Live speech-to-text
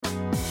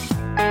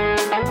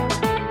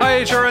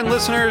HRN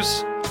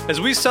listeners.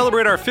 As we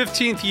celebrate our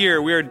 15th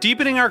year, we are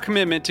deepening our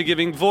commitment to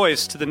giving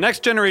voice to the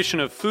next generation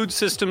of food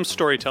systems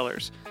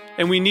storytellers,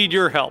 and we need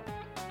your help.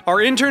 Our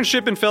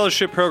internship and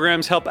fellowship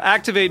programs help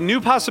activate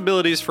new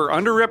possibilities for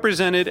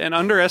underrepresented and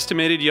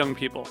underestimated young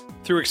people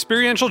through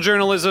experiential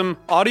journalism,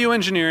 audio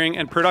engineering,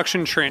 and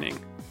production training.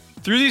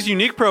 Through these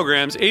unique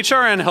programs,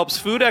 HRN helps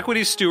food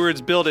equity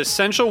stewards build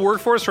essential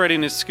workforce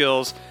readiness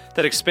skills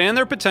that expand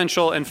their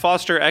potential and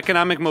foster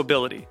economic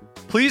mobility.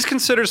 Please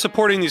consider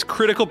supporting these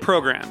critical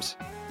programs.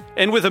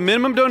 And with a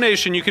minimum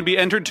donation, you can be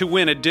entered to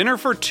win a dinner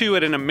for two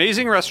at an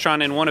amazing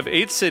restaurant in one of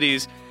 8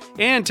 cities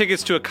and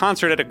tickets to a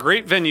concert at a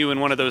great venue in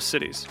one of those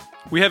cities.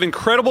 We have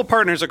incredible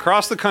partners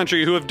across the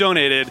country who have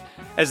donated,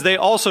 as they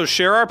also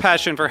share our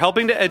passion for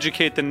helping to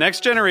educate the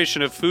next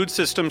generation of food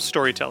systems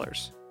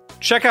storytellers.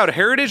 Check out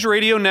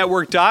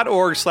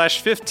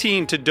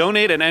heritageradionetwork.org/15 to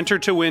donate and enter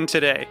to win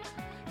today.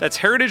 That's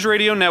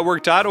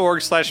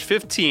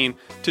heritageradionetwork.org/15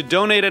 to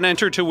donate and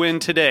enter to win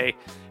today.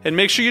 And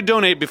make sure you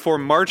donate before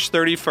March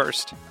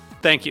 31st.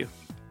 Thank you.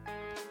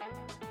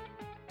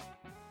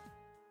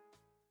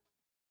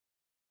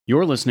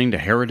 You're listening to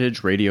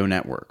Heritage Radio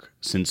Network.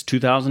 Since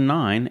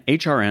 2009,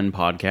 HRN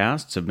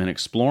podcasts have been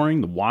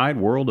exploring the wide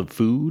world of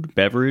food,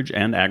 beverage,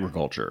 and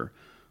agriculture.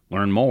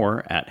 Learn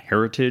more at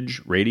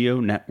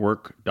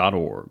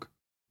heritageradionetwork.org.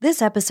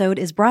 This episode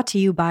is brought to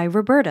you by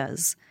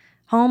Roberta's,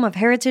 home of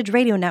Heritage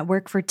Radio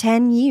Network for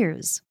 10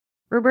 years.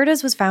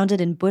 Roberta's was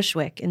founded in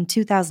Bushwick in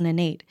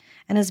 2008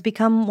 and has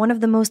become one of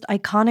the most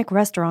iconic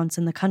restaurants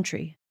in the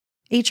country.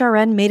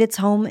 HRN made its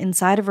home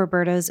inside of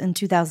Roberta's in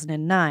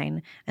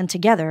 2009, and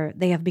together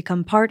they have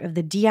become part of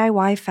the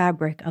DIY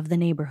fabric of the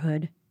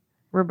neighborhood.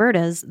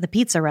 Roberta's, the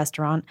pizza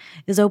restaurant,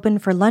 is open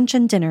for lunch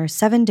and dinner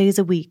 7 days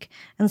a week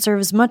and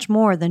serves much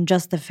more than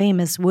just the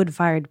famous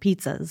wood-fired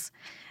pizzas.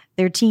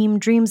 Their team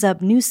dreams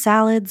up new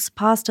salads,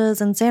 pastas,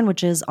 and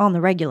sandwiches on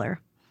the regular.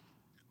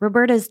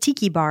 Roberta's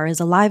Tiki Bar is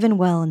alive and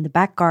well in the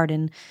back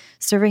garden,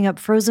 serving up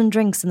frozen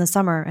drinks in the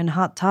summer and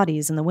hot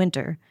toddies in the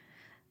winter.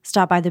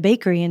 Stop by the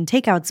bakery and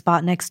takeout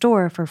spot next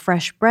door for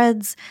fresh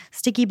breads,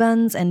 sticky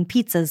buns, and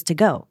pizzas to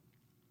go.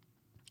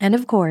 And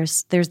of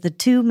course, there's the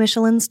 2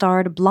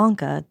 Michelin-starred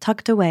Blanca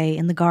tucked away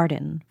in the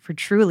garden for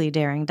truly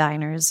daring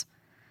diners.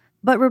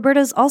 But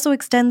Roberta's also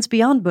extends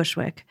beyond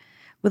Bushwick,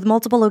 with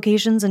multiple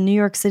locations in New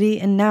York City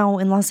and now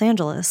in Los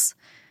Angeles.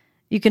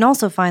 You can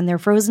also find their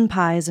frozen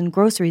pies in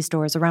grocery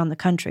stores around the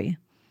country.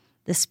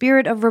 The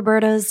spirit of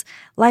Roberta's,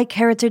 like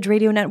Heritage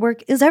Radio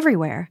Network, is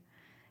everywhere.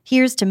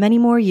 Here's to many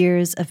more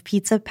years of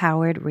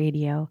pizza-powered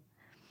radio.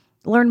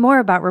 Learn more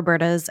about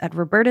Roberta's at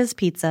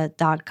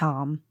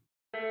robertaspizza.com.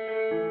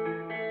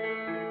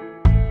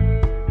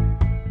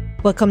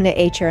 Welcome to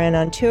HRN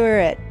on Tour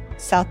at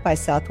South by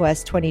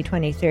Southwest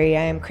 2023.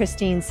 I am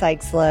Christine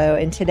Sykes-Lowe,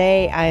 and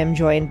today I am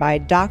joined by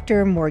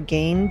Dr.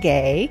 Morgaine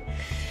Gaye.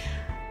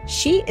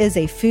 She is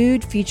a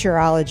food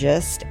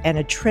futurologist and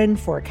a trend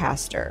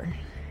forecaster.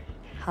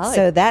 Hi.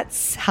 So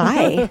that's,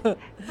 hi.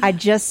 I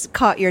just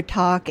caught your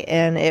talk,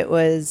 and it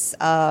was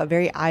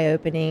very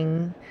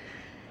eye-opening.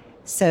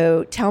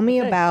 So tell me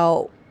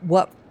about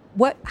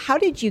how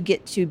did you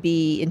get to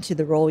be into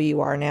the role you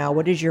are now?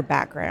 What is your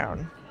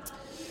background?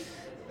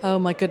 Oh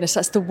my goodness,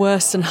 that's the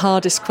worst and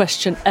hardest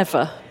question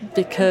ever,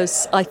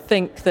 because I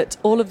think that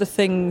all of the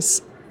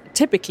things,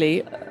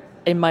 typically,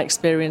 in my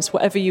experience,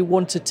 whatever you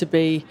want to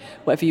be,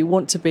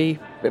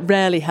 it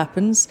rarely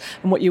happens.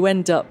 And what you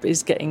end up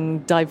is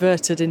getting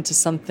diverted into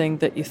something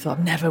that you thought,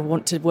 I never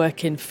want to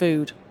work in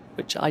food,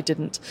 which I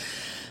didn't.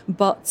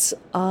 But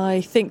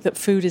I think that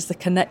food is the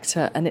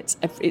connector, and it's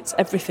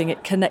everything.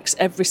 It connects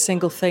every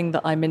single thing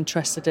that I'm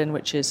interested in,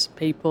 which is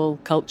people,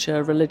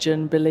 culture,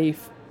 religion,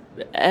 belief,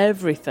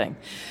 everything.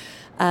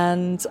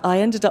 And I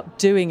ended up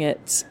doing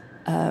it.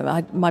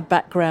 My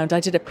background, I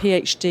did a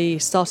PhD,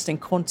 started in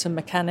quantum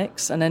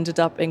mechanics and ended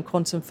up in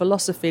quantum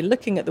philosophy,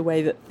 looking at the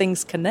way that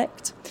things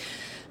connect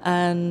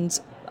and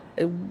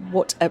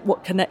what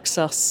connects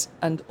us,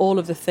 and all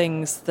of the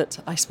things that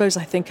I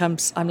think I'm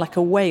like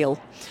a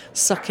whale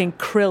sucking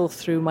krill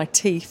through my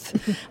teeth,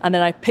 and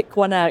then I pick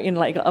one out,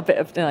 like a bit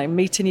of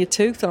meat in your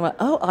tooth, and I'm like,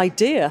 oh,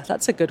 idea,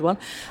 that's a good one,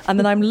 and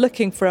then I'm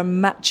looking for a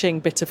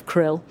matching bit of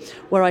krill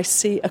where I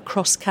see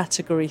across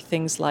category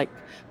things like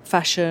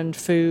fashion,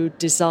 food,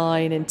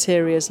 design,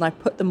 interiors, and I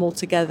put them all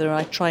together and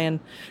I try and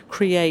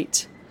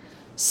create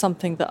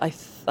something that I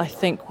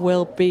think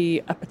will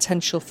be a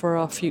potential for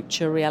our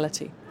future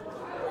reality.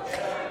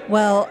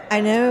 Well,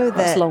 I know that...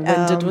 That's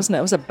long-winded, wasn't it?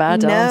 It was a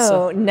bad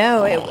answer.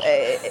 No,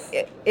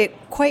 it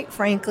quite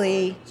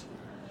frankly...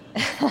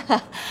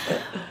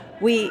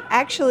 We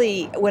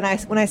actually, when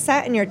I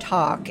sat in your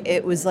talk,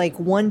 it was like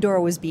one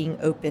door was being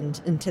opened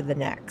into the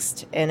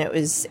next. And it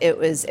was,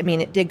 I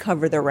mean, it did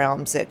cover the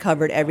realms. It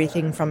covered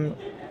everything from,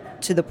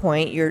 to the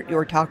point,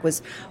 your talk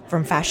was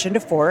from fashion to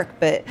fork,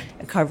 but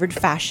it covered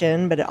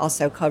fashion, but it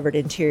also covered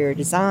interior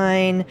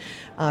design,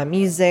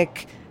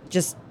 music,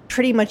 just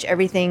pretty much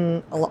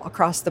everything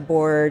across the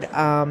board.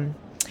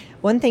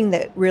 One thing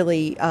that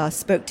really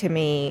spoke to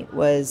me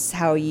was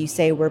how you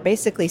say we're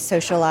basically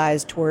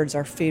socialized towards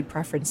our food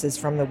preferences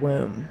from the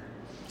womb.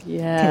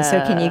 Yeah. So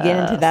can you get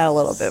into that a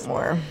little bit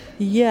more?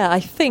 Yeah, I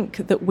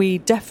think that we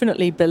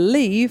definitely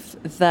believe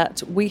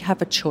that we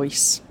have a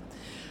choice.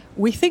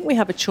 We think we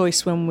have a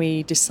choice when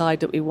we decide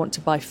that we want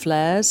to buy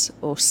flares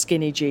or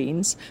skinny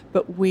jeans,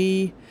 but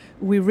we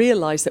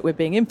realise that we're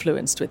being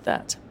influenced with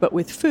that. But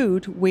with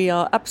food, we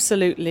are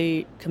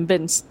absolutely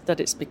convinced that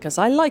it's because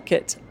I like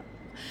it.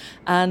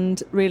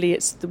 And really,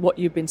 it's what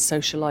you've been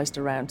socialised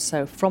around.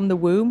 So from the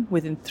womb,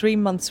 within 3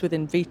 months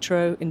in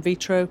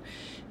vitro,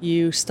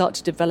 you start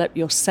to develop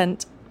your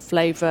scent,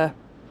 flavour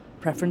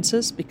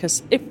preferences.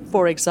 Because if,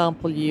 for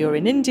example, you're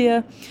in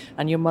India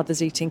and your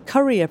mother's eating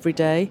curry every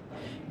day,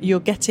 you're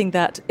getting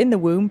that in the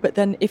womb. But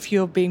then if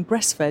you're being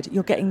breastfed,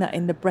 you're getting that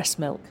in the breast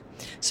milk.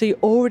 So you're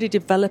already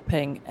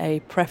developing a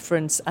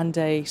preference and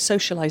a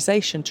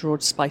socialisation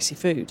towards spicy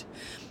food.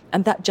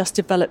 And that just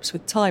develops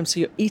with time. So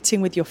you're eating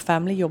with your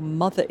family. Your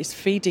mother is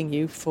feeding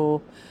you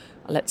for,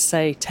 let's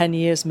say, 10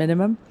 years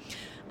minimum.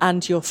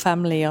 And your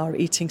family are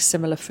eating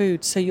similar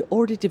food. So you're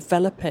already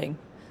developing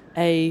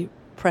a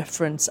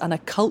preference and a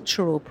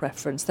cultural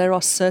preference. There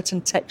are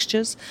certain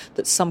textures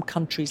that some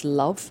countries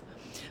love.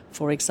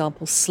 For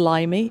example,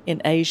 slimy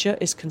in Asia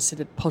is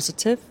considered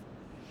positive,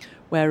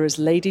 whereas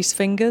ladies'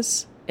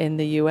 fingers in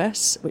the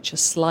US, which are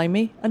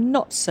slimy, are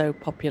not so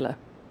popular.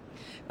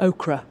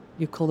 Okra.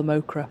 You call them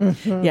okra.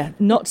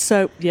 Mm-hmm. Not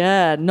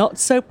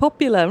so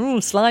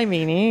popular.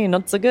 Slimy,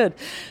 not so good.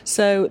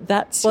 So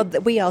that's... Well,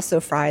 we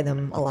also fry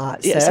them a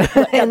lot. So. Yes,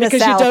 because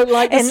you don't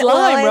like the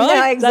slime, right?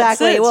 No,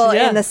 exactly. Well,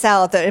 in the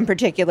South in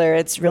particular,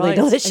 it's really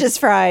delicious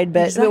fried,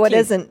 but what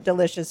isn't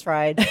delicious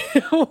fried?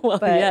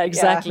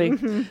 Exactly. Yeah.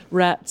 Mm-hmm.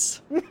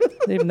 Rats.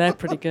 Even they're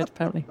pretty good,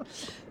 apparently.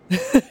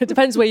 It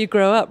depends where you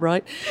grow up,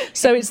 right?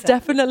 So it's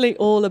definitely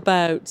all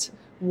about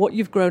what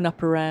you've grown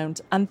up around,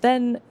 and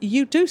then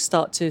you do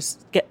start to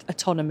get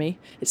autonomy.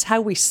 It's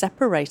how we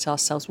separate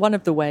ourselves. One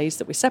of the ways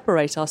that we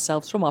separate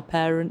ourselves from our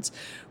parents,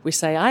 we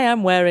say, I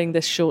am wearing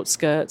this short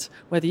skirt,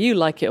 whether you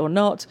like it or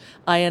not,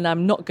 and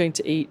I'm not going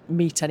to eat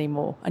meat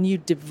anymore. And you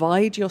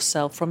divide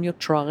yourself from your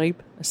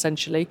tribe,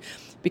 essentially,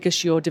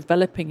 because you're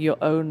developing your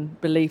own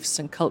beliefs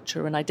and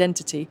culture and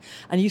identity,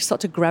 and you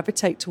start to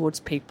gravitate towards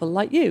people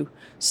like you.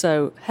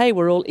 So, hey,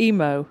 we're all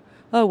emo.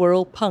 Oh, we're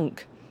all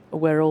punk.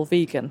 Or we're all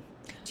vegan.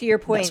 To your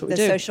point, the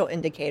social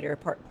indicator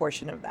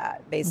portion of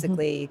that,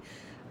 basically,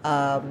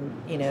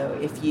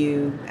 if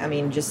you,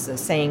 just a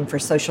saying for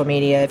social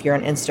media, if you're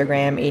on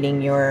Instagram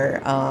eating your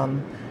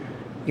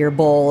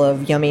bowl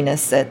of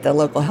yumminess at the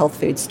local health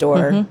food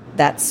store,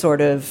 that's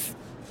sort of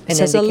an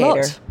indicator. A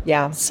lot.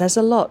 Yeah. It says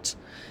a lot.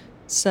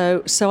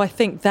 So I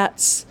think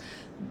that's,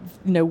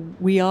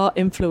 we are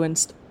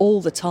influenced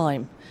all the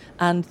time.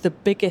 And the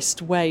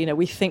biggest way,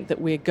 we think that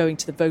we're going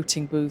to the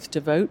voting booth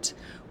to vote.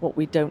 What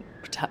we don't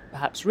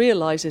perhaps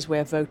realise is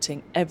we're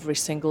voting every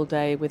single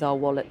day with our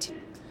wallet.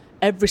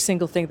 Every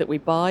single thing that we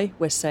buy,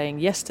 we're saying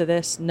yes to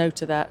this, no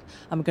to that.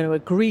 I'm going to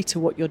agree to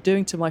what you're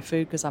doing to my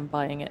food because I'm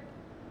buying it.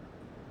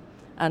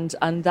 And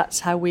that's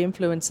how we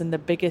influence. And the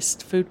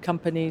biggest food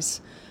companies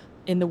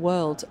in the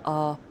world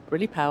are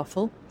really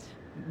powerful,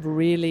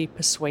 really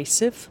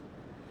persuasive.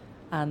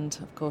 And,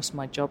 of course,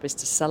 my job is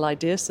to sell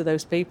ideas to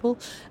those people.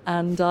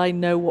 And I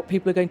know what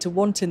people are going to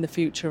want in the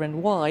future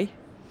and why.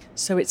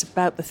 So it's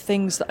about the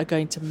things that are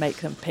going to make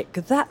them pick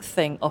that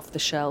thing off the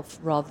shelf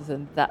rather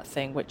than that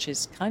thing, which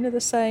is kind of the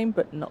same,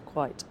 but not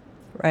quite.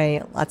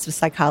 Right. Lots of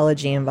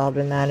psychology involved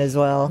in that as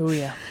well. Oh,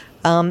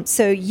 yeah.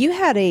 So you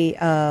had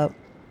a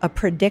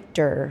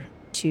predictor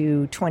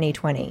to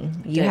 2020.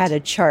 You had a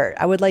chart.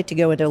 I would like to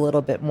go into a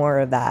little bit more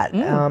of that.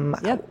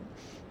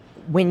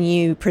 When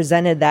you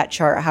presented that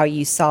chart, how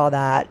you saw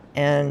that,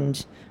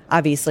 and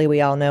obviously we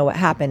all know what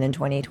happened in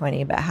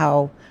 2020, but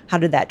how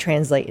did that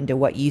translate into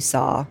what you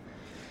saw?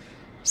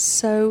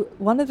 So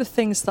one of the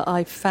things that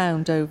I've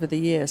found over the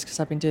years, because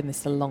I've been doing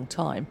this a long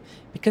time,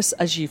 because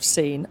as you've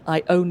seen,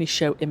 I only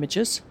show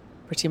images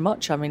pretty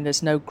much.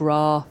 There's no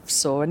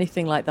graphs or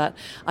anything like that.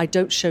 I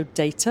don't show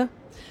data.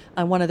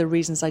 And one of the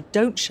reasons I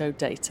don't show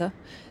data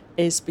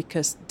is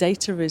because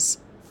data is,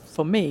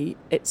 for me,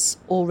 it's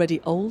already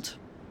old.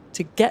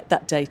 To get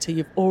that data,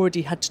 you've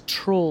already had to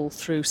trawl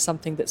through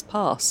something that's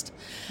past.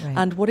 Right.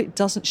 And what it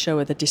doesn't show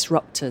are the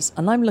disruptors.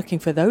 And I'm looking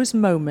for those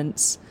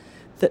moments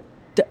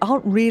that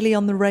aren't really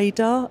on the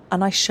radar,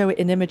 and I show it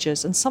in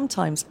images. And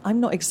sometimes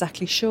I'm not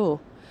exactly sure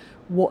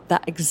what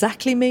that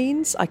exactly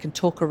means. I can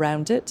talk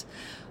around it.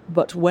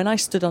 But when I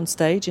stood on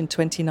stage in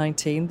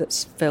 2019,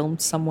 that's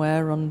filmed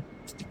somewhere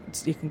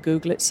you can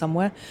Google it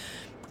somewhere,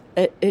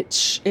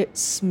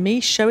 it's me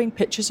showing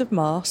pictures of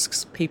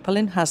masks, people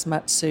in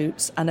hazmat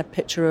suits, and a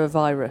picture of a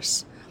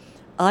virus.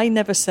 I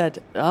never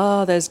said,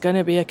 there's going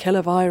to be a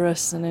killer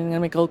virus and it's going to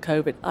be called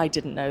COVID. I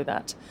didn't know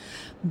that.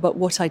 But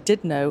what I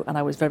did know, and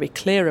I was very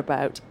clear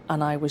about,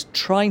 and I was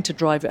trying to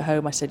drive it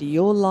home, I said,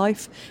 your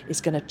life is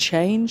going to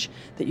change,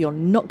 that you're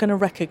not going to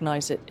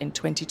recognize it in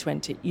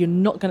 2020. You're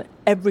not going to,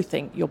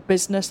 everything, your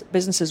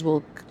businesses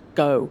will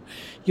go.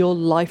 Your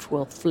life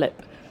will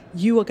flip.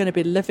 You are going to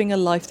be living a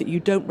life that you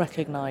don't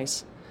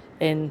recognise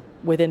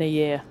within a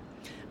year.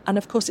 And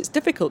of course it's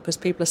difficult because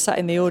people are sat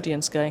in the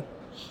audience going,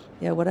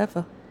 yeah,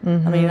 whatever. I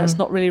mean, that's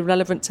not really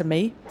relevant to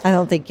me. I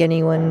don't think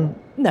anyone...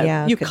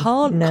 No, you could,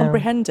 can't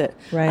comprehend it.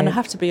 Right. And I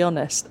have to be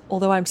honest,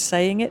 although I'm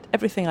saying it,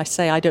 everything I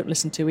say I don't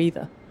listen to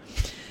either.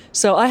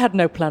 So I had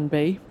no plan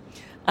B.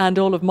 And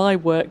all of my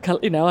work, I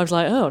was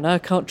like, oh, no, I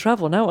can't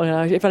travel. No,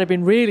 if I'd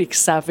been really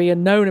savvy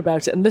and known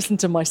about it and listened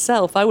to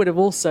myself, I would have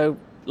also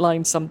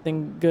lined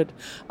something good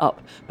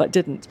up, but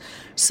didn't.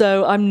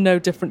 So I'm no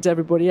different to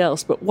everybody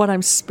else. But what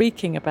I'm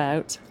speaking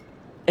about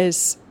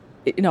is,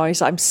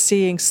 I'm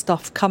seeing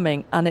stuff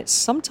coming, and it's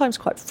sometimes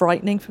quite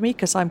frightening for me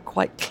because I'm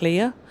quite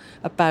clear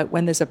about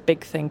when there's a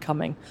big thing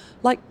coming.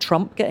 Like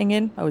Trump getting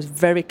in, I was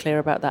very clear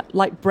about that.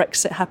 Like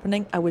Brexit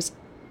happening, I was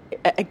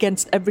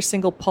against every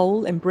single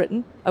poll in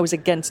Britain. I was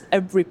against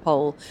every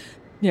poll.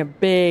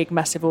 Big,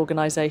 massive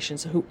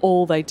organisations who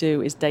all they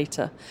do is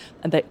data,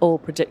 and they all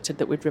predicted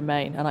that we'd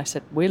remain. And I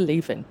said, we're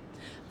leaving.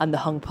 And the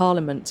hung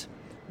parliament,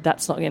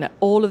 that's not,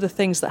 all of the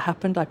things that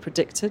happened, I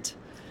predicted.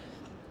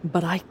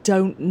 But I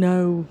don't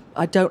know,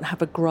 I don't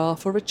have a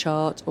graph or a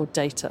chart or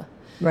data.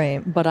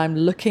 Right. But I'm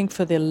looking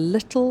for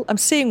I'm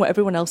seeing what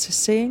everyone else is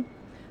seeing,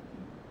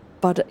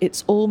 but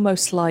it's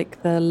almost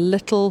like the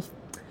little,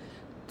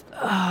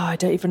 I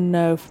don't even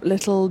know,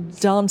 little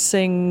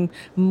dancing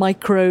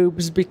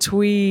microbes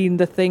between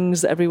the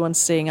things that everyone's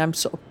seeing. I'm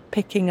sort of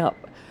picking up,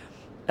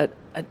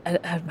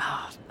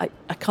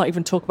 I can't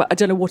even talk about, I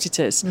don't know what it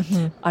is.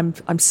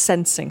 I'm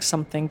sensing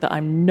something, that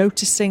I'm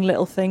noticing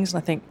little things,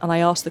 and I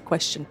ask the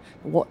question,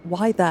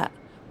 why that?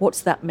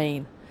 What's that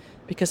mean?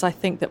 Because I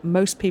think that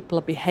most people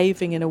are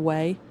behaving in a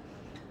way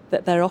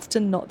that they're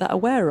often not that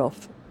aware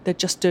of. They're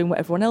just doing what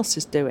everyone else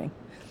is doing.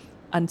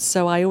 And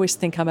so I always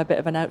think I'm a bit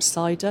of an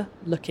outsider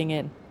looking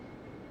in.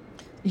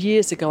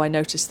 Years ago, I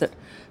noticed that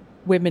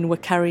women were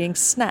carrying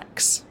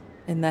snacks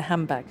in their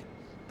handbag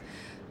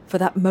for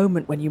that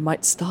moment when you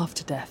might starve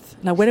to death.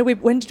 Now,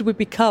 when did we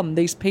become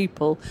these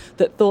people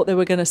that thought they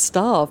were going to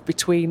starve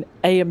between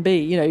A and B?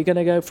 You're going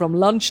to go from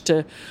lunch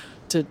to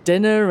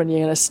dinner, and you're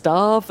going to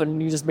starve,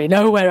 and you just be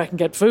nowhere I can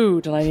get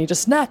food, and I need a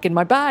snack in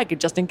my bag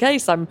just in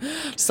case I'm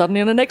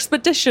suddenly on an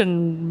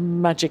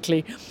expedition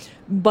magically.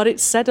 But it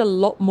said a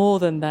lot more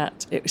than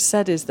that. It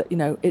said is that,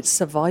 it's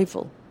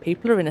survival.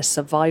 People are in a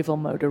survival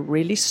mode, a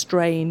really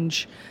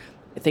strange,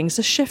 things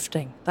are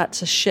shifting.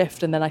 That's a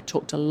shift. And then I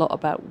talked a lot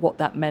about what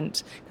that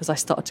meant, because I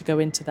started to go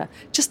into that.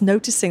 Just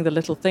noticing the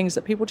little things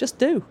that people just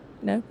do.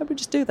 People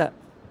just do that.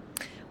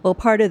 Well,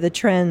 part of the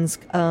trends,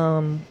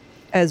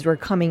 as we're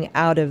coming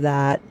out of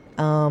that,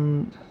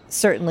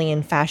 certainly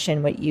in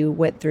fashion, what you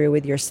went through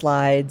with your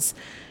slides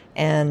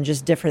and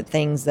just different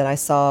things that I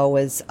saw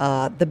was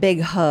the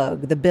big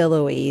hug, the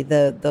billowy,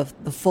 the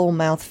full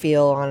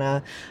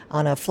mouthfeel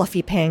on a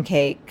fluffy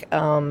pancake,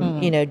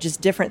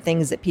 just different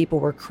things that people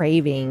were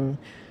craving,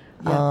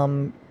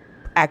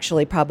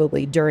 actually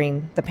probably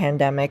during the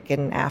pandemic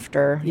and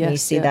after. Yes, and you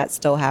see that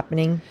still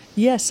happening?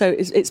 Yeah, so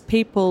it's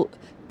people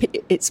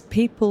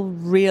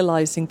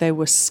realizing they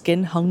were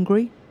skin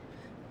hungry.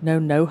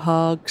 No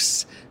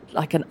hugs,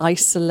 like an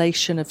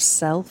isolation of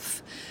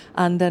self,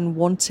 and then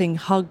wanting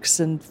hugs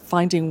and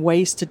finding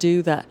ways to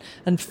do that,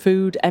 and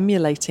food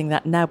emulating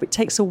that now. But it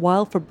takes a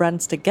while for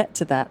brands to get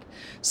to that,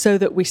 so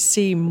that we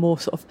see more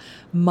sort of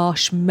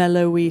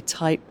marshmallowy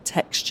type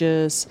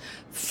textures,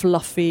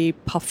 fluffy,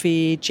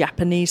 puffy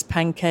Japanese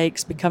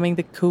pancakes becoming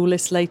the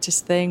coolest,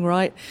 latest thing,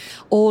 right?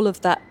 All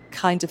of that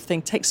kind of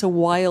thing takes a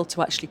while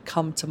to actually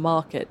come to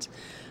market,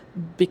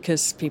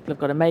 because people have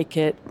got to make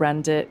it,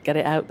 brand it, get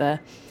it out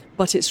there.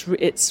 But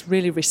it's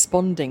really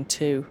responding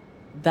to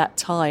that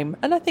time.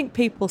 And I think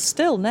people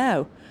still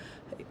now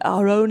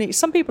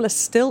some people are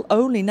still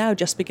only now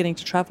just beginning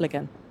to travel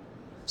again.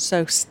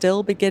 So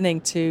still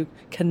beginning to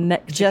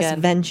connect just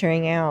again.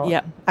 Venturing out.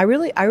 Yeah. I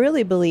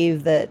really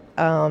believe that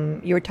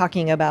you were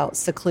talking about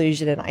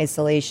seclusion and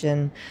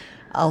isolation.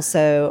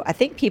 Also, I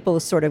think people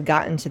have sort of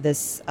gotten to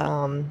this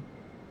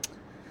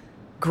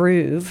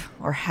groove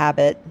or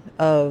habit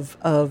of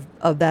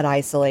that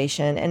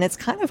isolation, and it's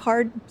kind of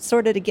hard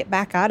sort of to get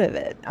back out of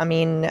it. I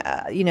mean,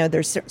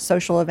 there's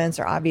social events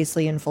are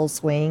obviously in full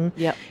swing,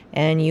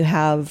 and you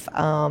have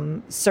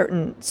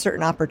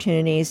certain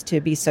opportunities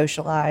to be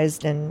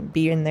socialized and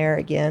be in there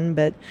again,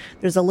 but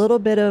there's a little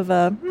bit of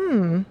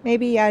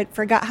maybe I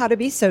forgot how to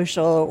be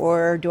social,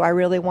 or do I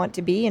really want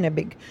to be in a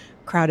big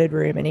crowded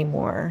room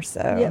anymore?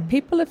 So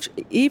people have,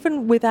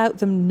 even without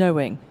them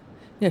knowing,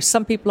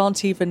 some people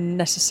aren't even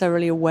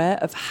necessarily aware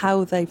of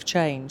how they've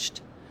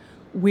changed.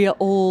 We are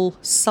all,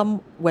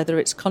 whether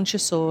it's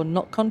conscious or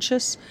not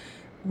conscious,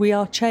 we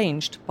are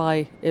changed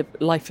by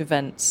life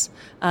events.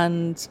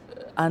 And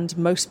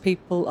most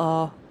people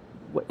are,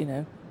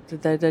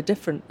 they're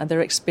different, and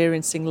they're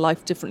experiencing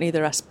life differently.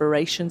 Their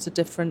aspirations are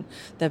different.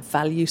 Their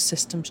value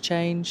system's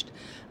changed.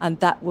 And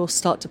that will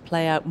start to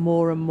play out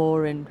more and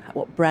more in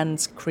what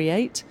brands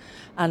create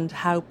and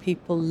how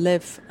people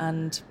live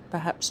and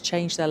perhaps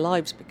change their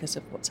lives because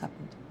of what's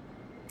happened.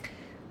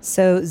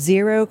 So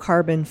zero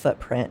carbon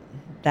footprint.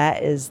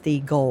 That is the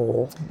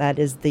goal. That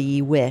is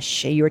the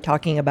wish. You were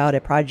talking about a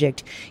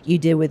project you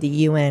did with the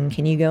UN.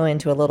 Can you go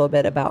into a little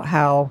bit about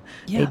how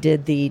they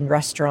did the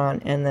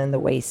restaurant and then the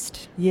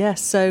waste?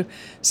 Yes. So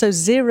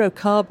zero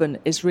carbon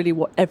is really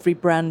what every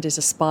brand is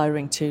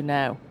aspiring to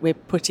now. We're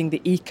putting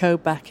the eco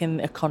back in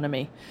the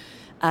economy.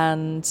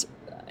 And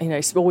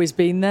it's always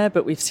been there,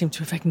 but we've seemed to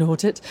have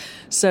ignored it.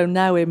 So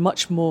now we're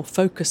much more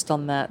focused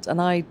on that.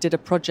 And I did a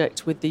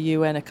project with the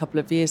UN a couple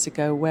of years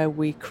ago where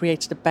we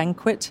created a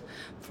banquet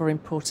for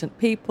important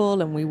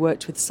people, and we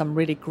worked with some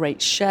really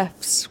great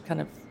chefs, kind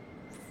of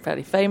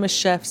fairly famous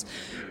chefs,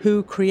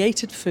 who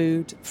created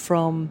food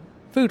from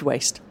food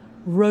waste,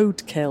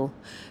 roadkill,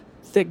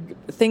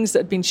 things that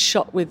had been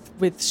shot with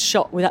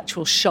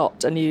actual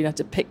shot, and you had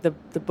to pick the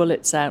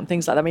bullets out and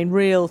things like that. I mean,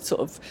 real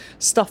sort of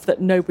stuff that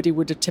nobody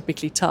would have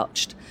typically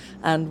touched.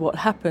 And what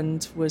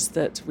happened was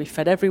that we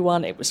fed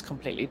everyone. It was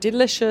completely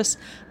delicious,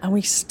 and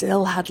we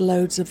still had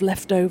loads of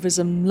leftovers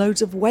and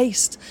loads of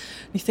waste.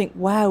 You think,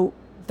 wow,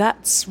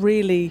 that's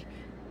really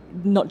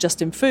not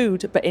just in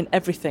food, but in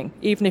everything.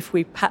 Even if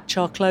we patch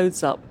our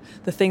clothes up,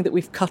 the thing that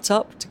we've cut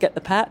up to get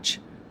the patch,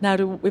 now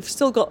we've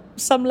still got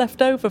some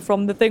left over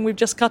from the thing we've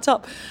just cut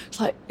up. It's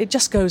like, it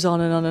just goes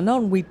on and on and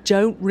on. We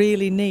don't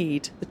really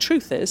need, the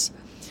truth is,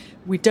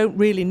 we don't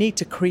really need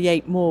to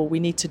create more. We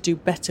need to do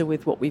better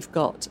with what we've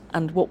got.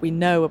 And what we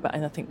know about,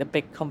 and I think the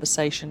big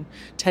conversation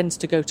tends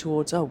to go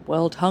towards,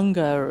 world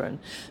hunger,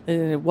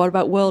 and what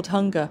about world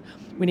hunger?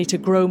 We need to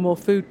grow more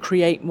food,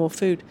 create more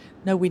food.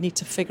 No, we need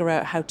to figure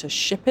out how to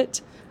ship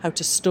it, how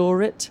to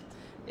store it.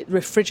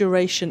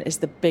 Refrigeration is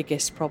the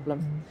biggest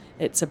problem.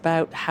 It's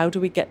about how do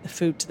we get the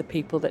food to the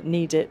people that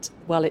need it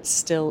while it's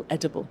still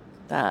edible.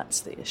 That's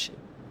the issue.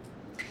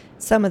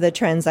 Some of the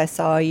trends I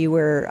saw, you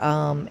were,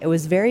 it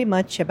was very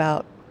much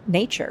about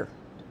nature.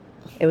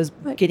 It was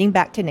getting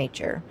back to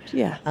nature.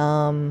 Yeah.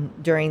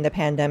 During the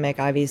pandemic,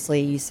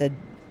 obviously, you said,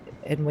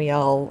 and we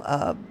all,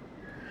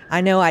 I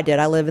know I did.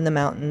 I live in the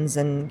mountains,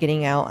 and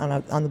getting out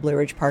on the Blue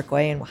Ridge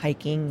Parkway and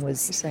hiking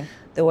was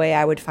the way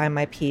I would find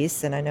my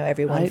peace. And I know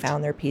everyone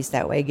found their peace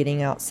that way,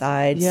 getting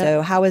outside. Yeah.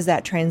 So how is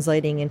that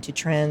translating into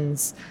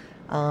trends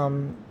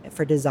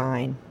for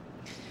design?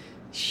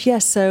 Yeah,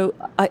 so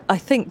I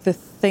think the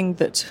thing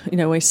that,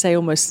 we say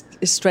almost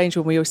is strange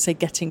when we always say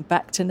getting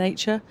back to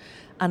nature.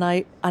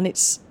 And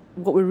it's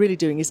what we're really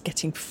doing is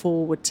getting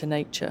forward to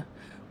nature,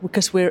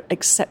 because we're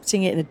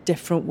accepting it in a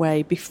different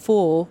way.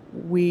 Before,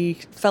 we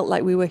felt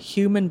like we were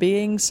human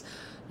beings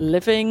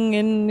living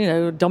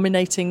in,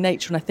 dominating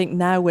nature. And I think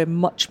now we're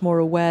much more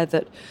aware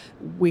that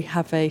we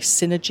have a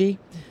synergy,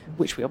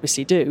 which we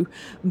obviously do,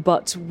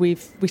 but we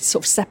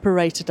sort of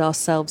separated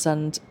ourselves,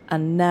 and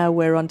now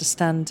we're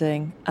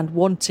understanding and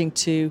wanting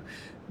to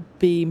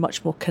be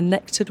much more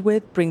connected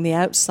with, bring the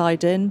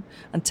outside in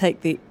and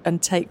take the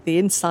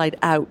inside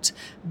out,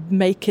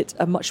 make it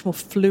a much more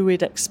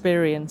fluid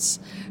experience,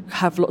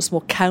 have lots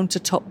more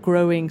countertop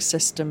growing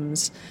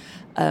systems.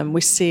 We're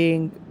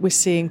seeing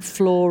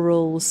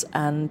florals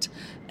and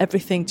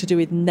everything to do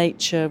with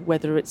nature,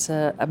 whether it's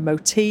a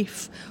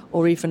motif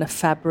or even a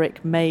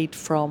fabric made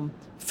from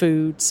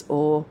foods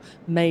or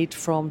made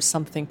from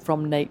something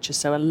from nature.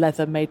 So a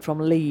leather made from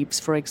leaves,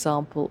 for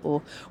example,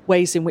 or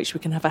ways in which we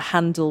can have a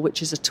handle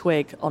which is a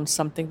twig on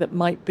something that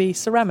might be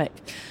ceramic.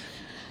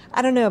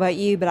 I don't know about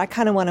you, but I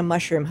kind of want a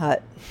mushroom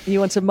hut. You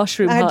want a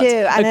mushroom hut? I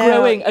do. I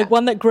know.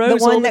 One that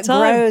grows all the time. The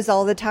one that grows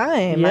all the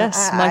time.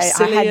 Yes,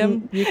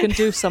 mycelium. You can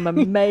do some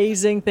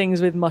amazing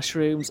things with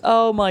mushrooms.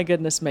 Oh, my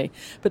goodness me.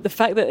 But the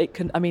fact that it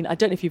can, I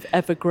don't know if you've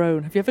ever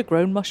grown. Have you ever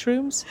grown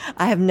mushrooms?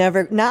 I have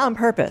never, not on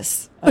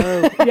purpose.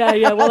 Oh,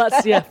 yeah. Well,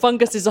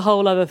 fungus is a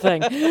whole other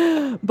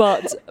thing.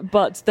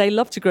 But they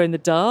love to grow in the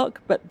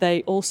dark, but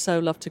they also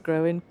love to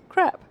grow in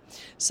crap.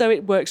 So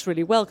it works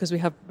really well because we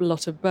have a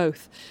lot of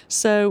both.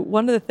 So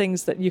one of the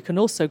things that you can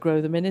also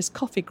grow them in is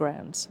coffee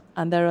grounds.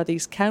 And there are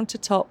these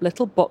countertop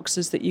little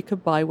boxes that you can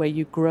buy where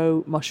you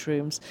grow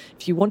mushrooms.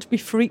 If you want to be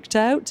freaked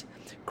out,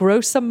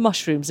 grow some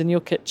mushrooms in your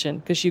kitchen,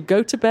 because you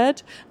go to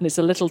bed and it's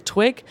a little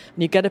twig,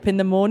 and you get up in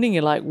the morning,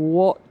 you're like,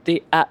 what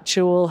the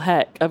actual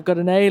heck? I've got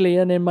an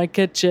alien in my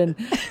kitchen.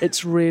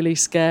 It's really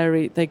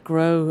scary. They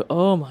grow.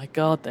 Oh my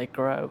God, they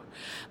grow.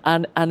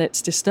 And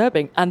it's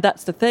disturbing. And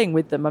that's the thing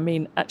with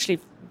them. Actually,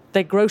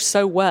 they grow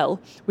so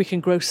well. We can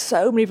grow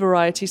so many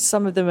varieties.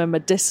 Some of them are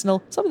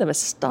medicinal. Some of them are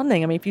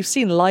stunning. If you've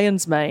seen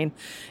lion's mane,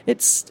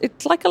 it's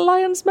like a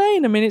lion's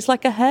mane. It's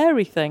like a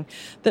hairy thing.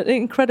 They're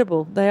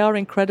incredible. They are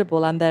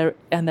incredible, and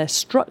their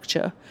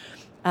structure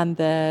and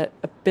their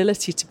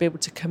ability to be able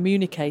to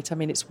communicate.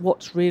 It's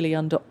what's really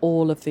under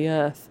all of the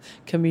earth,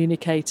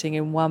 communicating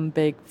in one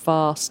big,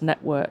 vast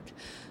network.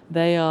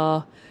 They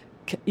are.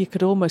 You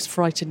could almost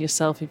frighten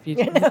yourself if you.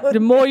 The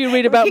more you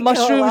read about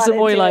mushrooms, the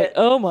more you're like,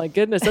 "Oh my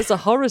goodness, that's a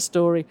horror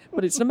story."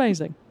 But it's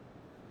amazing.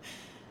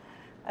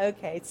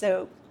 Okay,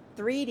 so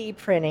 3D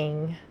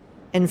printing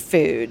and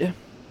food.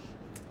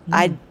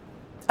 I'd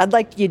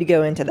like you to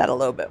go into that a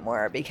little bit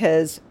more,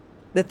 because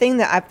the thing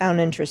that I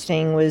found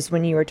interesting was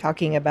when you were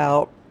talking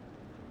about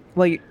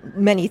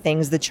many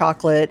things, the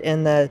chocolate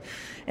and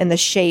the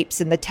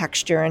shapes and the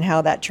texture and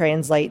how that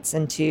translates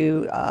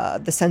into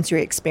the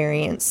sensory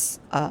experience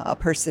a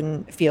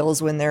person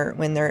feels when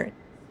they're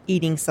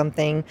eating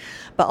something,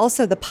 but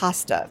also the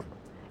pasta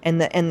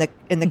and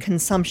the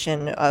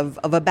consumption of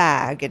a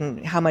bag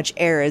and how much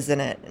air is in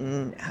it.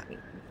 And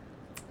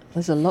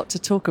there's a lot to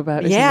talk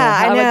about, isn't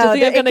yeah, there? I know. I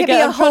think I'm going to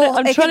get.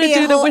 I'm trying to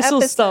do the whistle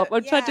episode. stop.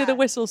 I'm trying to do the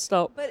whistle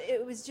stop. But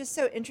it was just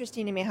so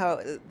interesting to me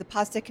how the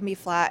pasta can be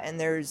flat, and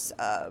there's,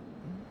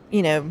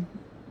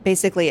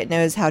 basically it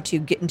knows how to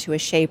get into a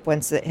shape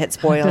once it hits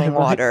boiling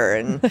water,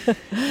 and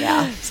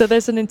yeah. So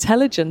there's an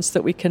intelligence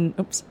that we can.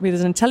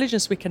 There's an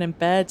intelligence we can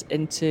embed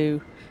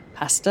into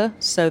pasta,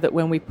 so that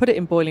when we put it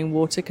in boiling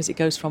water, because it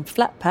goes from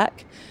flat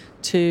pack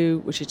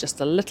to, which is just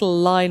a little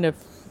line of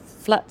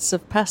flats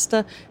of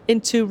pasta,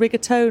 into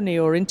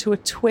rigatoni or into a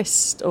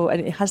twist,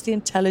 and it has the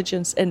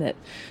intelligence in it.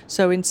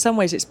 So in some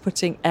ways it's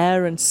putting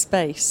air and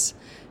space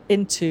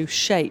into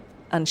shape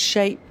and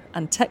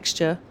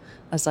texture,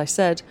 as I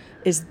said,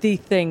 is the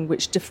thing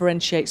which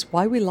differentiates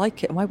why we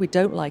like it and why we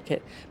don't like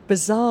it.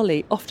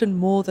 Bizarrely, often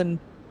more than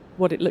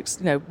what it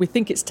looks, we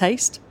think it's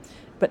taste,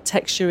 but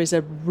texture is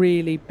a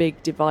really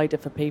big divider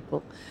for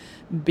people,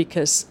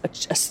 because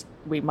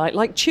we might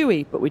like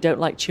chewy, but we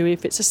don't like chewy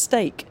if it's a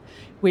steak.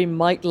 We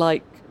might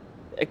like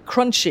a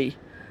crunchy,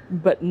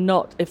 but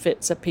not if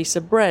it's a piece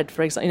of bread,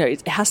 for example.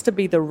 It has to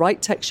be the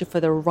right texture for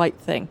the right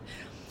thing.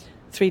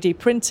 3D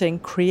printing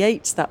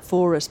creates that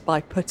for us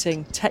by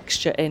putting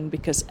texture in,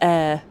 because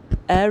air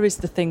is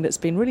the thing that's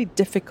been really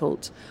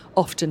difficult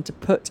often to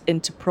put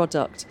into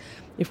product.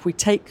 If we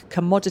take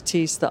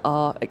commodities that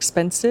are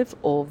expensive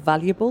or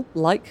valuable,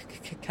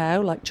 like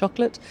cacao, like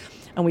chocolate,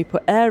 and we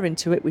put air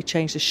into it, we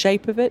change the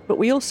shape of it, but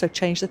we also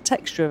change the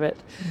texture of it.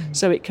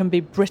 So it can be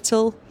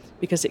brittle,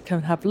 because it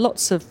can have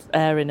lots of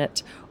air in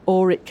it,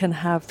 or it can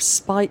have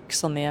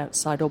spikes on the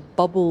outside or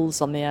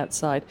bubbles on the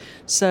outside.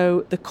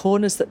 So the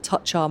corners that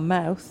touch our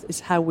mouth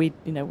is how we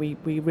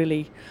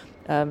really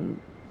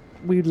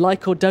we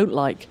like or don't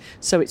like.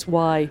 So it's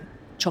why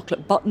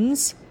chocolate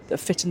buttons that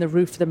fit in the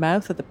roof of the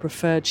mouth are the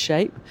preferred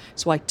shape.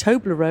 It's why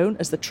Toblerone,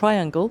 as the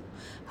triangle,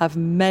 have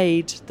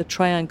made the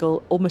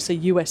triangle almost a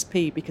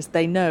USP, because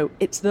they know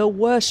it's the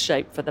worst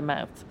shape for the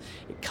mouth.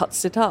 It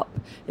cuts it up.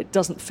 It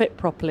doesn't fit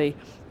properly.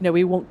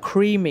 We want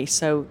creamy,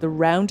 so the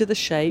rounder the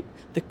shape,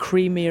 the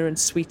creamier and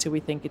sweeter we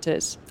think it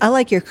is. I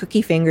like your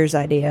cookie fingers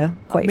idea,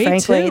 quite Me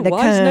frankly. too. The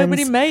Why cones. has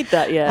nobody made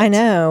that yet? I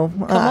know.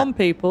 Come on,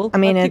 people. I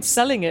mean, I keep it's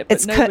selling it,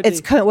 but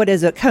nobody. What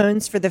is it?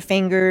 Cones for the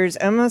fingers,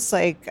 almost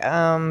like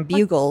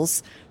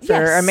bugles for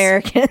Yes.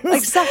 Americans.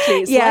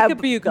 Exactly. It's like a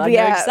bugle. I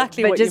know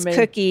exactly what you mean. But just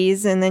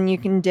cookies, and then you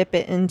can dip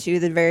it into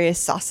the various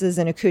sauces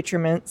and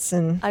accoutrements.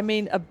 And I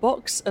mean, a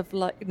box of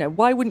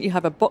why wouldn't you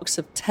have a box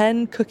of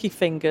 10 cookie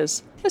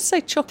fingers? Let's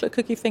say chocolate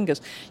cookie fingers.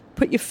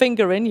 Put your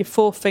finger in, your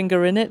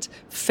forefinger in it,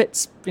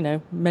 fits,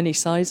 many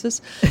sizes.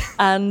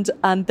 and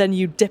then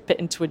you dip it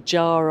into a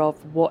jar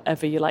of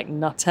whatever you like,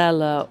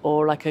 Nutella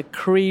or like a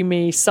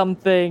creamy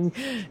something.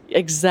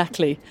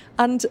 Exactly.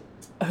 And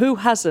who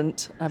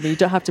hasn't, I mean, you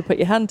don't have to put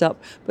your hand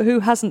up, but who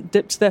hasn't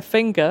dipped their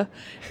finger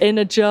in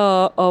a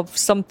jar of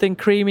something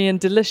creamy and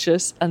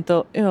delicious and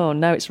thought, oh,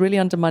 no, it's really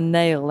under my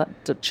nail.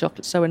 That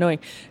chocolate's so annoying.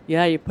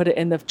 Yeah, you put it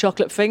in the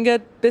chocolate finger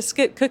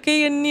biscuit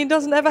cookie and it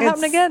doesn't ever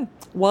happen again.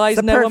 Why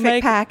is no one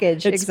making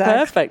package? It's exactly.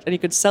 Perfect. And you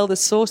could sell the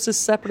sauces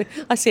separately.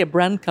 I see a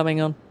brand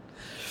coming on.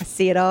 I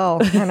see it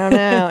all. I don't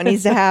know. It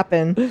needs to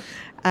happen.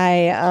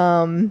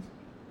 I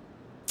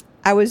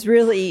was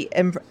really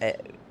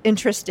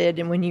interested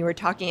in when you were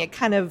talking. It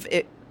kind of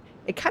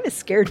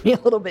scared me a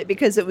little bit,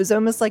 because it was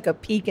almost like a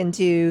peek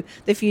into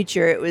the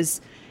future. It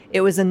was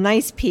a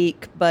nice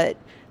peek, but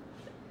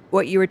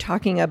what you were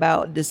talking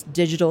about, this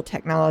digital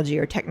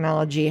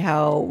technology,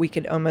 how we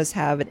could almost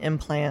have an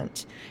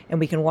implant and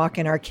we can walk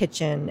in our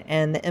kitchen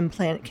and the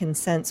implant can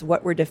sense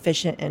what we're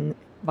deficient in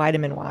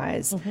vitamin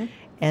wise. Mm-hmm.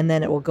 And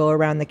then it will go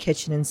around the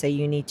kitchen and say,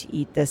 you need to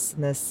eat this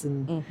and this.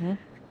 And mm-hmm.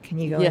 Can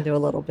you go into a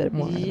little bit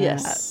more of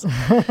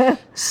that?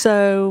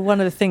 So one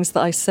of the things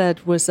that I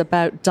said was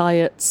about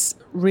diets.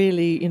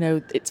 Really,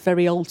 it's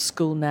very old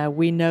school now.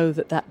 We know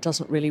that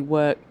doesn't really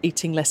work.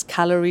 Eating less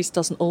calories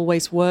doesn't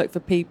always work for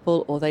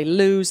people, or they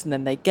lose and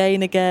then they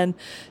gain again.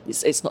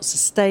 It's not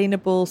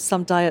sustainable.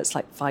 Some diets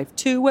like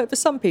 5-2 work for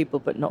some people,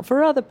 but not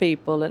for other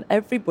people. And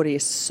everybody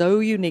is so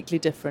uniquely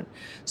different.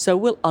 So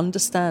we'll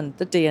understand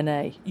the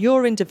DNA,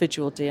 your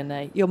individual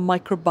DNA, your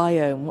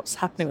microbiome, what's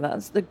happening with that.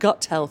 It's the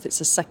gut health. It's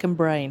a second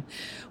brain.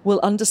 We'll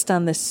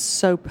understand this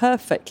so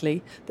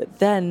perfectly that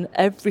then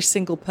every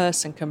single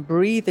person can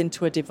breathe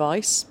into a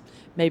device,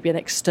 maybe an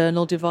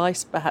external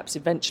device, perhaps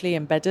eventually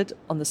embedded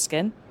on the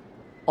skin,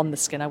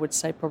 I would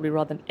say, probably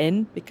rather than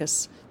in,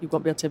 because you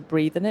won't be able to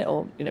breathe in it,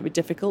 or it'd be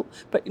difficult.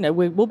 But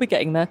we'll be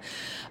getting there,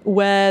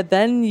 where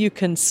then you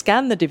can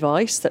scan the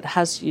device that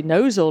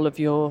knows all of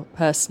your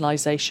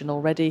personalization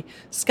already,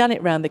 scan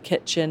it around the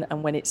kitchen,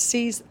 and when it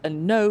sees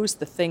and knows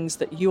the things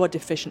that you are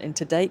deficient in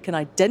today, can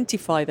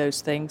identify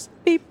those things.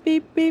 Beep,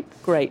 beep, beep.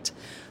 Great.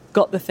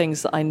 Got the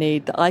things that I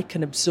need that I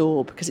can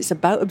absorb, because it's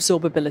about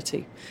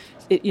absorbability.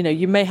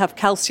 you may have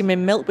calcium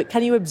in milk, but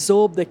can you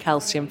absorb the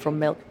calcium from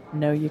milk?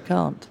 No, you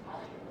can't.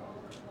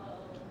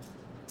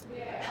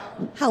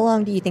 How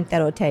long do you think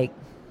that'll take?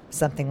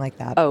 Something like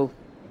that. Oh,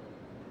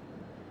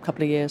 a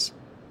couple of years.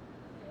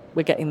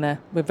 We're getting there.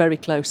 We're very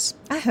close.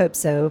 I hope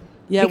so.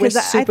 Yeah, because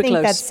we're super I think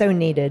close. that's so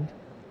needed.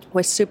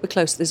 We're super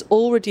close. There's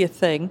already a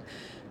thing.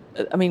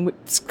 I mean,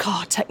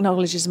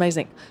 technology is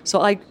amazing.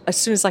 So as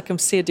soon as I can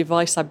see a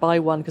device, I buy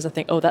one because I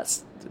think,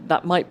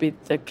 that might be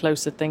the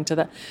closer thing to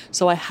that.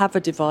 So I have a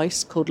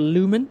device called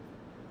Lumen.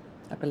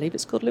 I believe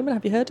it's called Lumen.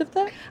 Have you heard of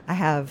that? I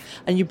have.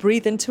 And you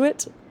breathe into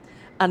it,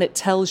 and it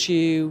tells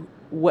you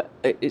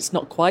it's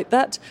not quite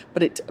that,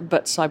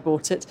 but so I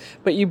bought it.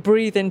 But you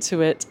breathe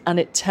into it, and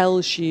it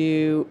tells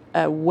you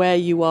where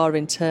you are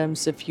in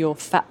terms of your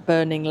fat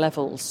burning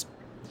levels.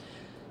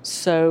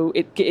 So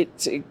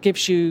it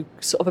gives you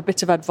sort of a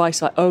bit of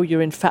advice like,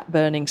 you're in fat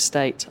burning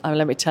state.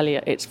 Let me tell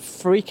you, it's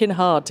freaking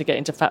hard to get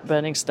into fat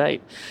burning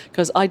state,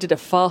 because I did a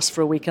fast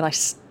for a week and I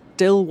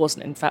still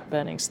wasn't in fat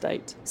burning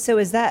state. So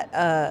is that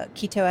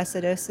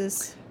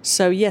ketoacidosis?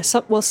 So yes,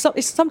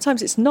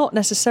 sometimes it's not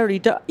necessarily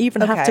don't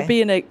even have to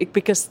be in a,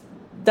 because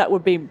that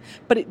would be,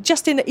 but it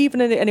just and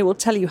it will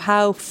tell you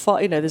how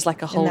far, there's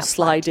like a whole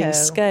sliding plateau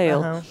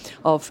scale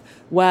of,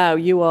 wow,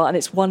 you are, and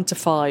it's 1 to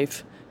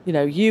 5.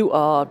 You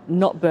are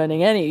not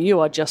burning any, you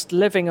are just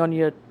living on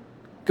your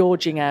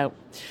gorging out.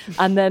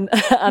 And then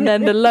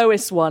the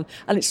lowest one,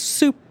 and it's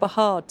super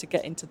hard to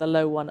get into the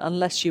low one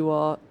unless you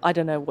are, I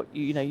don't know what,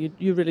 you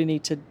really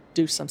need to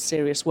do some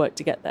serious work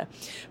to get there.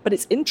 But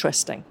it's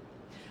interesting.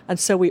 And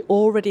so we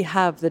already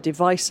have the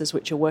devices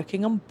which are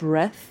working on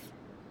breath,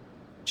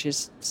 which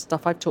is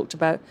stuff I've talked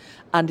about,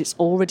 and it's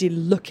already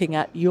looking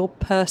at your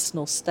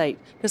personal state.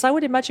 Because I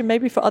would imagine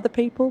maybe for other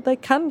people, they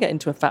can get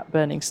into a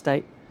fat-burning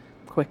state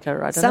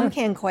quicker. I don't know. Some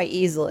can quite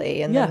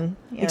easily. And then,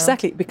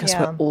 exactly, because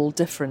we're all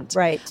different.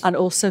 Right. And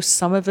also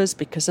some of us,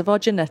 because of our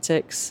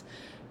genetics,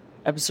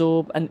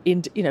 absorb and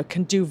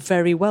can do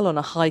very well on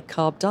a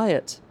high-carb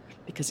diet,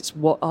 because it's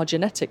what our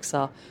genetics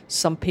are.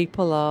 Some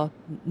people are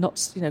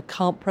not,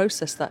 can't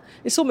process that.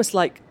 It's almost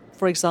like,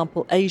 for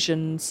example,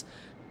 Asians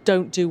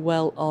don't do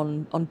well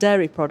on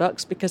dairy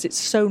products because it's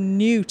so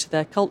new to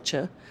their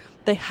culture.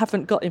 They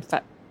haven't got, in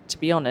fact, to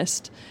be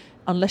honest,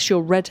 unless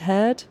you're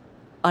red-haired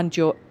and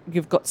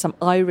you've got some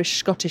Irish,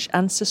 Scottish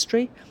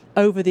ancestry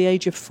over the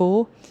age of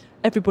 4,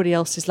 everybody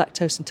else is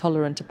lactose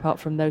intolerant apart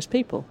from those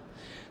people.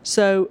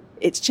 So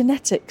it's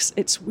genetics.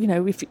 It's,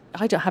 if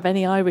I don't have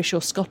any Irish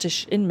or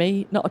Scottish in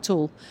me, not at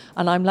all,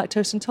 and I'm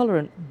lactose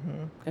intolerant.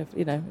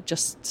 Mm-hmm.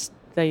 Just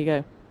there you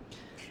go.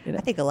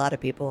 I think a lot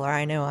of people are.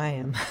 I know I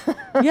am.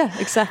 Yeah,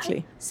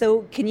 exactly.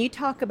 So can you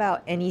talk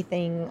about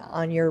anything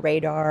on your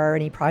radar,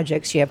 any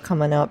projects you have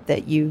coming up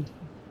that you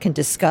can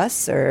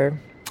discuss? Or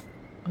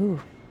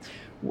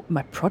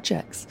my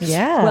projects.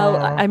 Yeah. Well,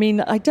 I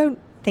mean, I don't.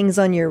 Things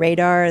on your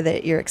radar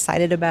that you're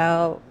excited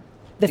about?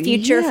 The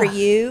future for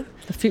you?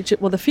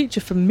 The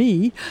future for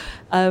me,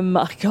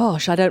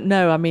 gosh, I don't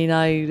know. I mean,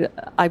 I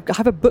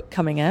have a book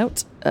coming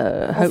out,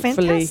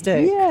 hopefully.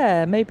 Fantastic.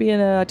 Yeah, maybe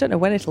I don't know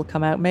when it'll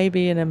come out,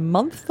 maybe in a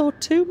month or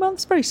 2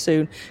 months, very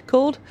soon,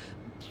 called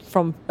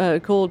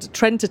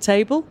Trend to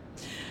Table.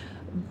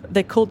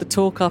 They called the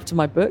talk after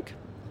my book.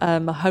 I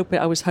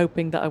was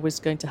hoping that I was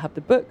going to have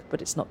the book,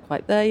 but it's not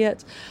quite there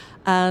yet.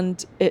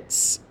 And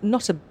it's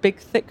not a big,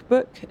 thick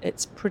book.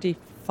 It's pretty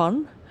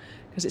fun,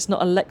 because it's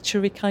not a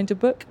lecture-y kind of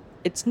book.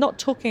 It's not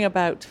talking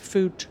about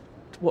food,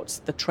 what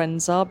the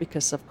trends are,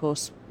 because, of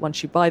course,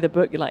 once you buy the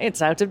book, you're like,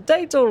 it's out of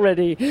date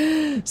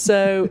already.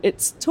 So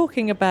it's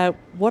talking about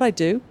what I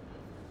do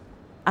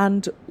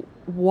and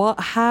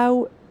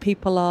how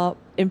people are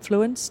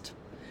influenced,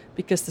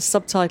 because the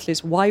subtitle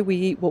is Why We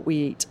Eat What We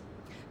Eat.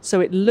 So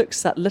it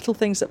looks at little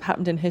things that have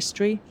happened in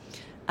history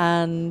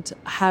and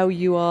how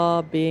you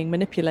are being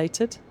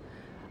manipulated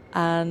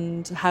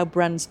and how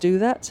brands do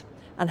that,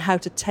 and how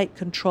to take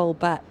control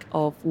back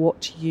of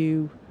what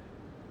you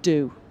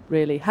do,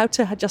 really. How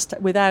to just,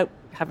 without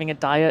having a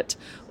diet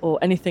or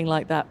anything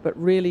like that, but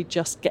really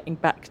just getting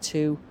back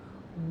to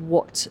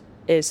what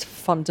is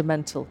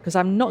fundamental. Because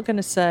I'm not going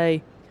to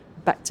say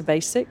back to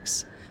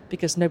basics,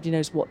 because nobody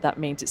knows what that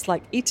means. It's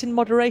like eat in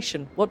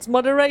moderation. What's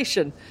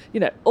moderation?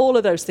 All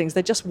of those things,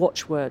 they're just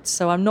watchwords.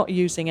 So I'm not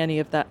using any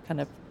of that kind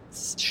of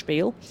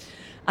spiel.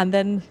 And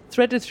then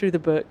threaded through the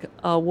book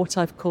are what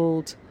I've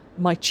called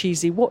my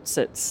cheesy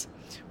Whatsits,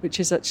 which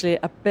is actually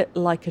a bit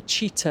like a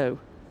Cheeto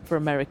for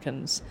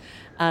Americans.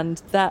 And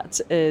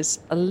that is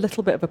a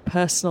little bit of a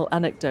personal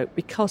anecdote,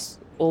 because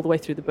all the way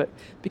through the book,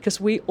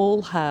 because we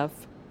all have,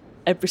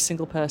 every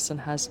single person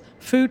has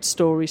food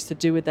stories to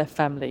do with their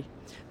family.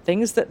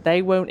 Things that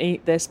they won't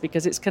eat this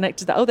because it's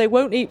connected to that. They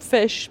won't eat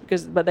fish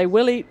but they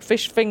will eat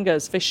fish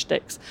fingers, fish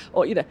sticks,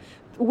 or,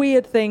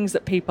 weird things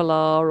that people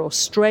are, or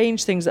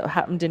strange things that have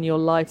happened in your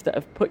life that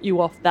have put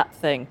you off that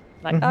thing.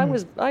 Like,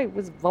 mm-hmm. I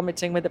was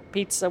vomiting with a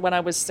pizza when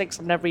I was 6.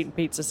 I've never eaten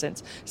pizza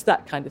since. It's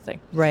that kind of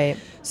thing. Right.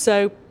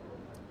 So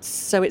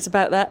it's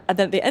about that. And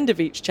then at the end of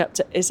each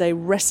chapter is a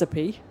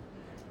recipe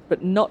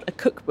but not a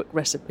cookbook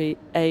recipe,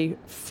 a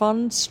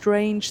fun,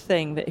 strange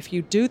thing that if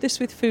you do this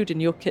with food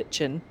in your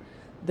kitchen,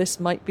 this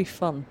might be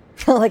fun.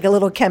 Like a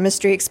little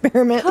chemistry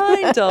experiment.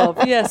 Kind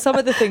of, yeah. Some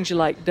of the things you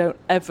like, don't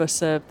ever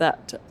serve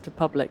that to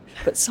public.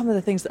 But some of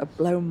the things that have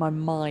blown my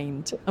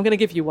mind. I'm going to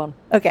give you one.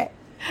 Okay.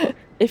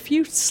 If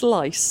you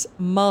slice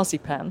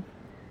marzipan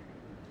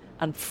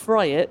and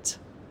fry it,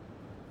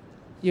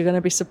 you're going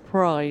to be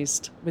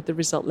surprised with the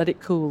result. Let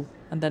it cool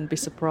and then be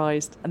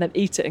surprised and then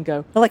eat it and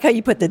go, I like how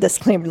you put the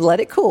disclaimer, let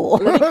it cool.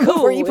 let it cool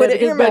before you put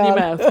it in your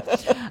mouth.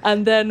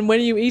 And then when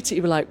you eat it,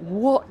 you're like,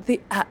 what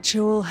the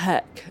actual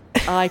heck?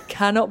 I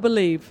cannot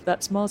believe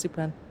that's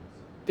marzipan,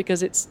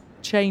 because it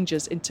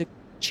changes into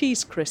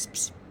cheese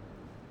crisps.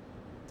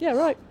 Yeah,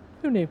 right.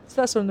 Who knew?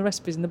 So that's one of the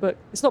recipes in the book.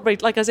 It's not very,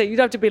 like I said, you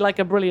don't have to be like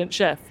a brilliant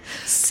chef.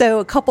 So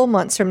a couple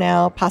months from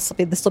now,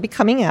 possibly this will be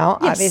coming out,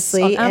 Yes,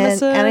 obviously. on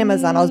Amazon. And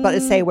Amazon. I was about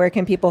to say, where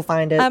can people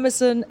find it?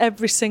 Amazon,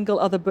 every single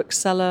other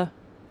bookseller.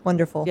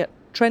 Wonderful. Yep.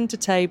 Trend to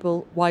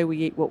Table, Why We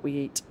Eat What We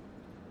Eat.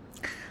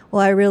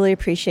 Well, I really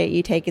appreciate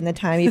you taking the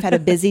time. You've had a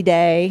busy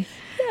day.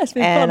 Yeah, it's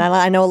been and fun.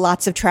 I know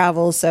lots of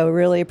travel, so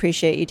really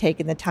appreciate you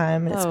taking the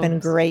time. It's been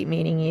great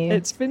meeting you.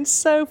 It's been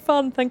so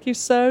fun. Thank you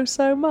so,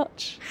 so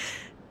much.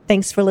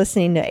 Thanks for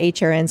listening to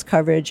HRN's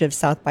coverage of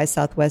South by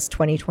Southwest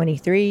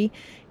 2023.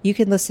 You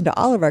can listen to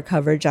all of our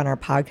coverage on our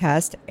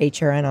podcast,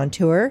 HRN on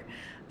Tour.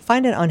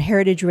 Find it on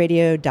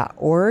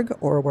heritageradio.org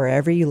or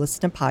wherever you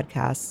listen to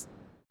podcasts.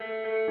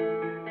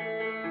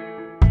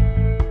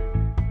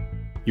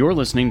 You're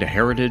listening to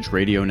Heritage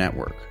Radio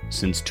Network.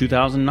 Since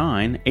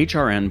 2009,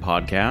 HRN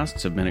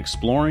podcasts have been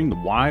exploring the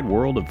wide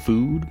world of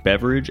food,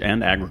 beverage,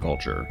 and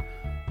agriculture.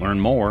 Learn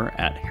more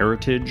at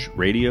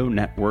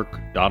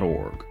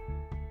heritageradionetwork.org.